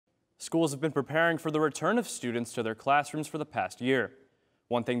Schools have been preparing for the return of students to their classrooms for the past year.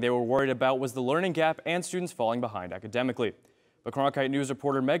 One thing they were worried about was the learning gap and students falling behind academically. But Cronkite News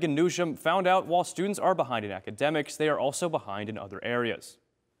reporter Newsham found out while students are behind in academics, they are also behind in other areas.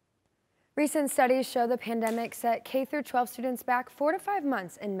 Recent studies show the pandemic set K-12 students back 4 to 5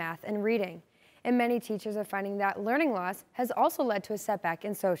 months in math and reading. And many teachers are finding that learning loss has also led to a setback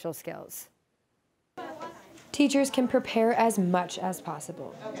in social skills. Teachers can prepare as much as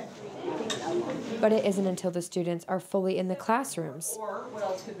possible, but it isn't until the students are fully in the classrooms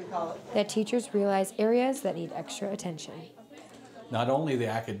that teachers realize areas that need extra attention. Not only the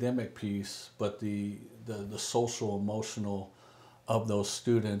academic piece, but the social, emotional of those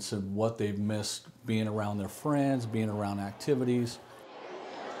students and what they've missed being around their friends, being around activities.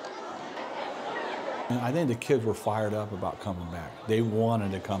 And I think the kids were fired up about coming back. They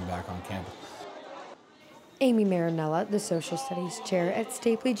wanted to come back on campus. Amy Marinella, the social studies chair at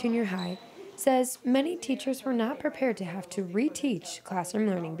Stapley Junior High, says many teachers were not prepared to have to reteach classroom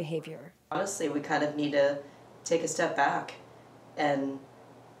learning behavior. Honestly, we kind of need to take a step back and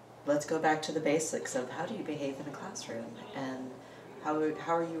let's go back to the basics of how do you behave in a classroom and how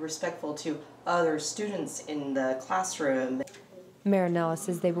are you respectful to other students in the classroom. Marinella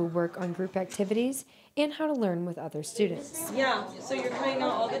says they will work on group activities and how to learn with other students. Yeah, so you're cutting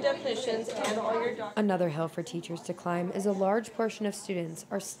out all the definitions and all your documents. Another hill for teachers to climb is a large portion of students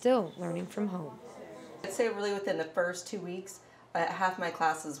are still learning from home. I'd say really within the first 2 weeks, half my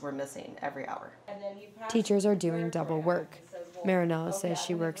classes were missing every hour. Teachers are doing double work. Marinella says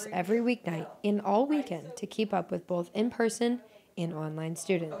she works every weeknight and all weekend to keep up with both in-person and online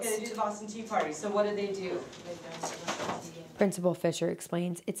students. Okay, they do the Boston Tea Party, so what do they do? Principal Fisher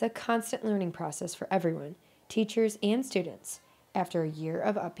explains it's a constant learning process for everyone, teachers and students, after a year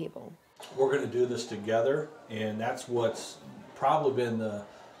of upheaval. We're going to do this together, and that's what's probably been the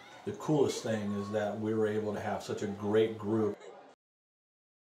coolest thing is that we were able to have such a great group.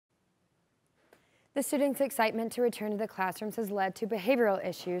 The students' excitement to return to the classrooms has led to behavioral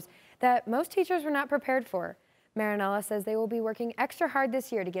issues that most teachers were not prepared for. Marinella says they will be working extra hard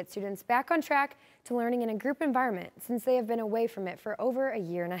this year to get students back on track to learning in a group environment since they have been away from it for over a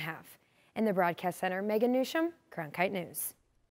year and a half. In the Broadcast Center, Newsham, Cronkite News.